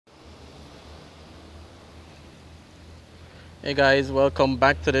Hey guys, welcome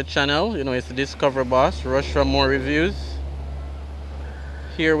back to the channel. It's the Discover Boss, Rush from More Reviews,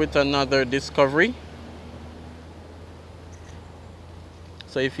 here with another discovery.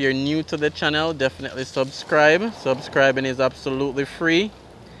 So if you're new to the channel, definitely subscribe. Subscribing is absolutely free.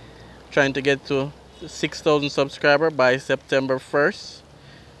 Trying to get to 6,000 subscribers by September 1st.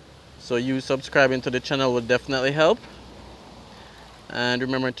 So you subscribing to the channel will definitely help. And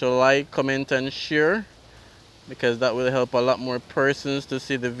remember to like, comment and share, because that will help a lot more persons to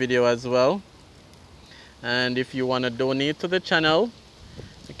see the video as well. And if you want to donate to the channel,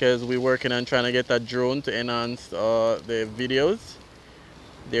 because we're working on trying to get a drone to enhance the videos,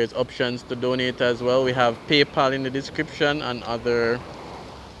 there's options to donate as well. We have PayPal in the description and other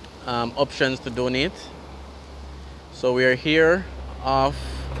options to donate. So we are here off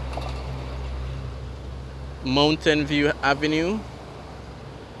Mountain View Avenue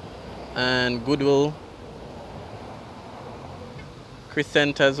and Goodwill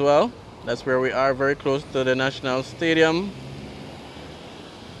Crescent as well. That's where we are, very close to the National Stadium.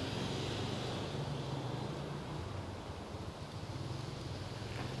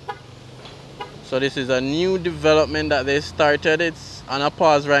 So this is a new development that they started. It's on a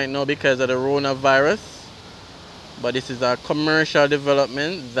pause right now because of the coronavirus. But this is a commercial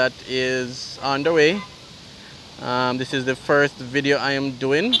development that is on the way. This is the first video I am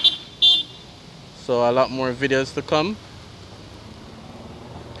doing. So a lot more videos to come.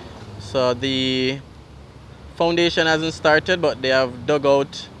 So the foundation hasn't started, but they have dug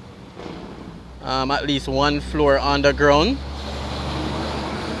out at least one floor underground.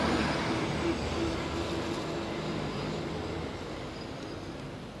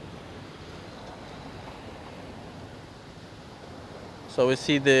 So we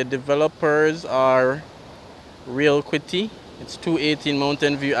see the developers are Real Quitty. It's 218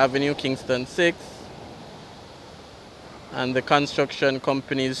 Mountain View Avenue, Kingston 6. And the construction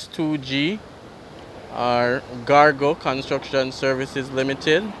companies 2G are Gargo Construction Services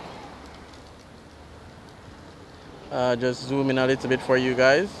Limited. Just zoom in a little bit for you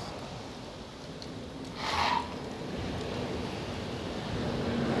guys.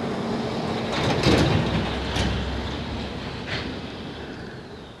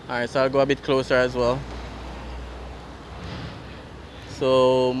 Alright, so I'll go a bit closer as well.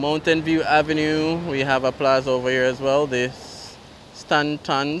 So Mountain View Avenue, we have a plaza over here as well. This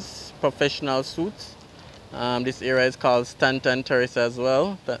Stanton's Professional Suits. This area is called Stanton Terrace as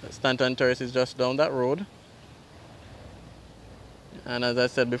well. Stanton Terrace is just down that road. And as I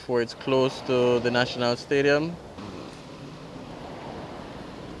said before, it's close to the National Stadium.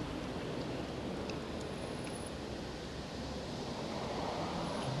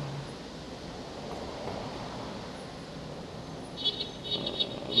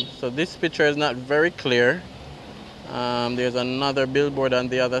 So this picture is not very clear. There's another billboard on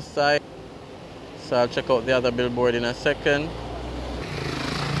the other side. So I'll check out the other billboard in a second.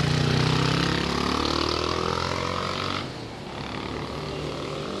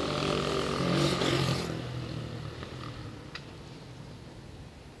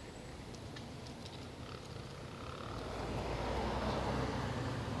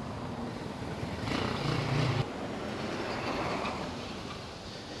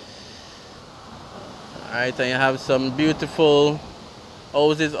 Alright, and you have some beautiful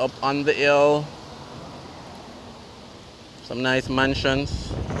houses up on the hill. Some nice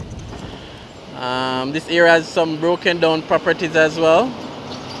mansions. This area has some broken down properties as well.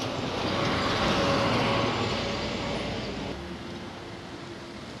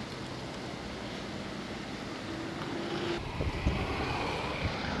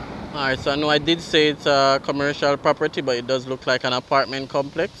 Alright, so I know I did say it's a commercial property, but it does look like an apartment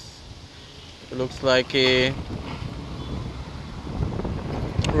complex. It looks like a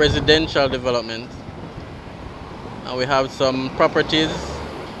residential development. And we have some properties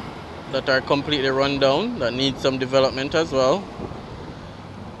that are completely run down that need some development as well.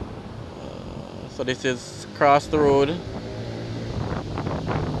 So this is across the road.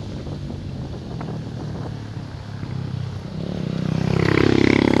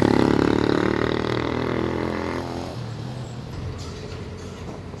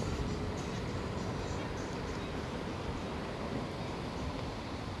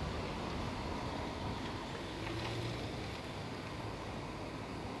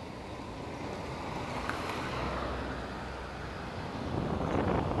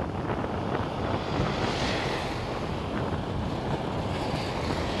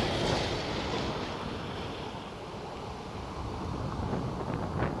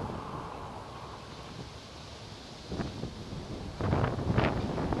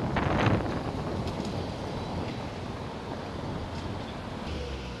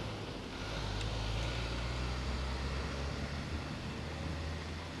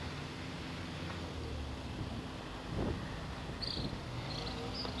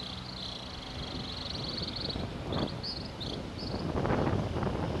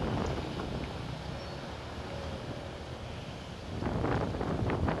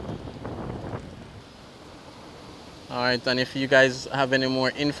 Alright, and if you guys have any more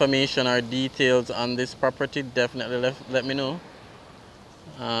information or details on this property, definitely let me know.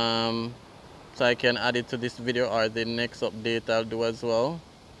 So I can add it to this video or the next update I'll do as well.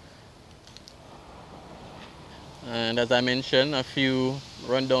 And as I mentioned, a few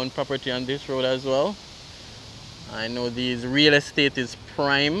rundown property on this road as well. I know these real estate is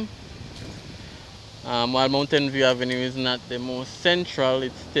prime. While Mountain View Avenue is not the most central,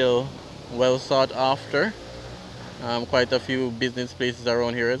 it's still well sought after. Quite a few business places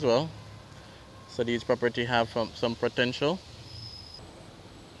around here as well. So these property have some potential.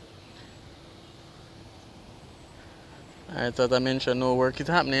 Alright, so as I mentioned, no work is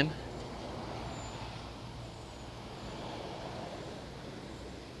happening.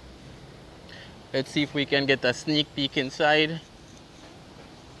 Let's see if we can get a sneak peek inside.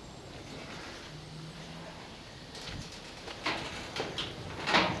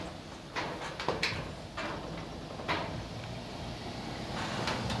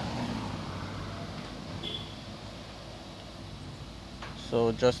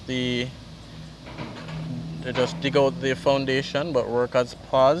 So they just dig out the foundation, but work has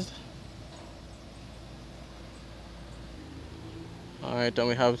paused. Alright, and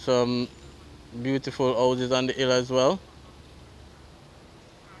we have some beautiful houses on the hill as well.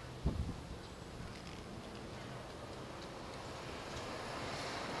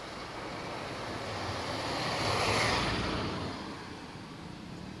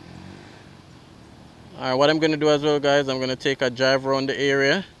 Alright, what I'm going to do as well, guys, I'm going to take a drive around the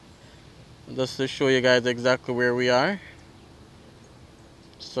area just to show you guys exactly where we are.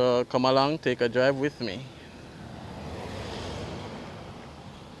 So come along, take a drive with me.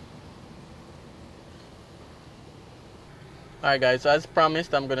 Alright guys, so as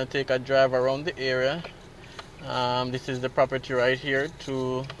promised, I'm going to take a drive around the area. This is the property right here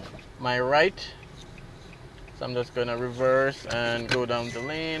to my right. So I'm just going to reverse and go down the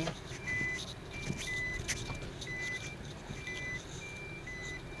lane.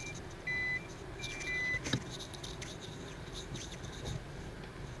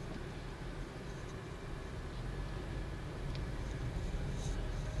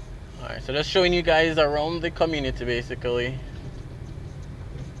 Alright, so just showing you guys around the community basically.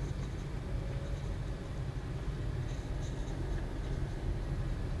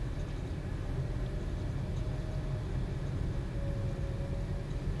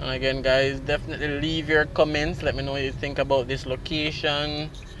 And again guys, definitely leave your comments. Let me know what you think about this location,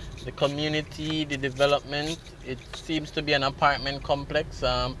 the community, the development. It seems to be an apartment complex,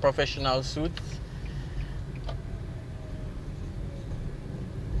 professional suites.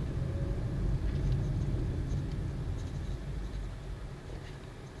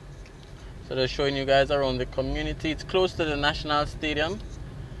 So they're showing you guys around the community. It's close to the National Stadium.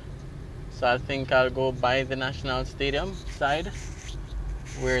 So I think I'll go by the National Stadium side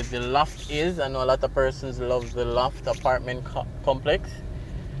where the loft is. I know a lot of persons love the loft apartment complex.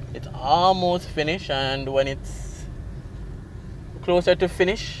 It's almost finished, and when it's closer to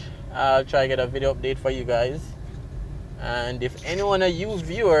finish, I'll try to get a video update for you guys. And if any one of you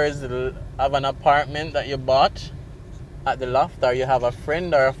viewers have an apartment that you bought at the loft, or you have a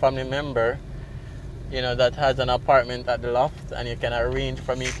friend or a family member, you know, that has an apartment at the loft, and you can arrange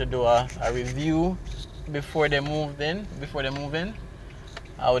for me to do a review before they move in,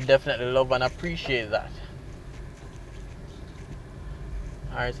 I would definitely love and appreciate that.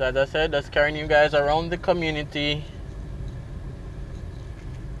 Alright, so as I said, just carrying you guys around the community.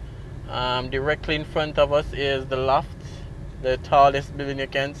 Directly in front of us is the loft, the tallest building you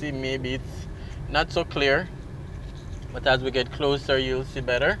can see. Maybe it's not so clear, but as we get closer you'll see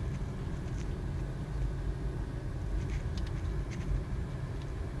better.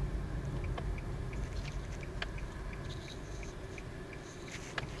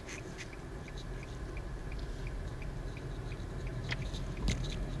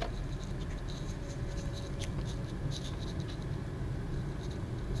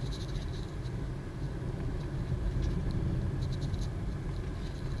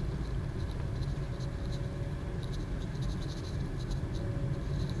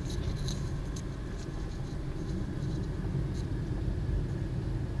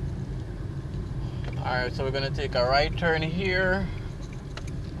 Alright, so we're going to take a right turn here.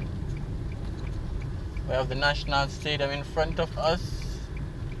 We have the National Stadium in front of us.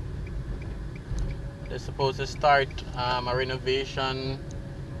 They're supposed to start a renovation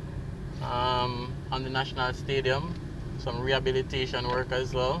on the National Stadium, some rehabilitation work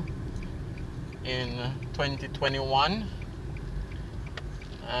as well in 2021.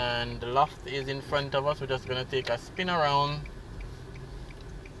 And the loft is in front of us. We're just going to take a spin around.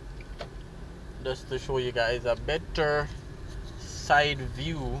 just to show you guys a better side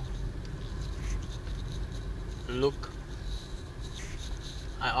view look.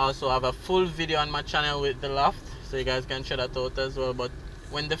 I also have a full video on my channel with the loft, so you guys can check that out as well. But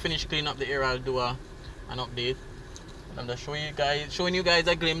when they finish cleaning up the area, I'll do an update. I'm just showing you guys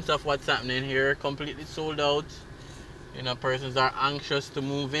a glimpse of what's happening here. Completely sold out. You know, persons are anxious to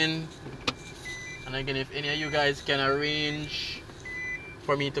move in. And again, if any of you guys can arrange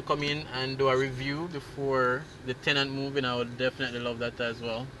for me to come in and do a review before the tenant move in, I would definitely love that as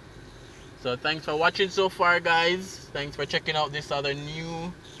well. So thanks for watching so far, guys. Thanks for checking out this other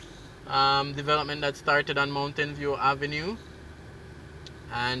new development that started on Mountain View Avenue.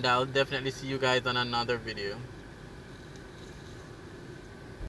 And I'll definitely see you guys on another video.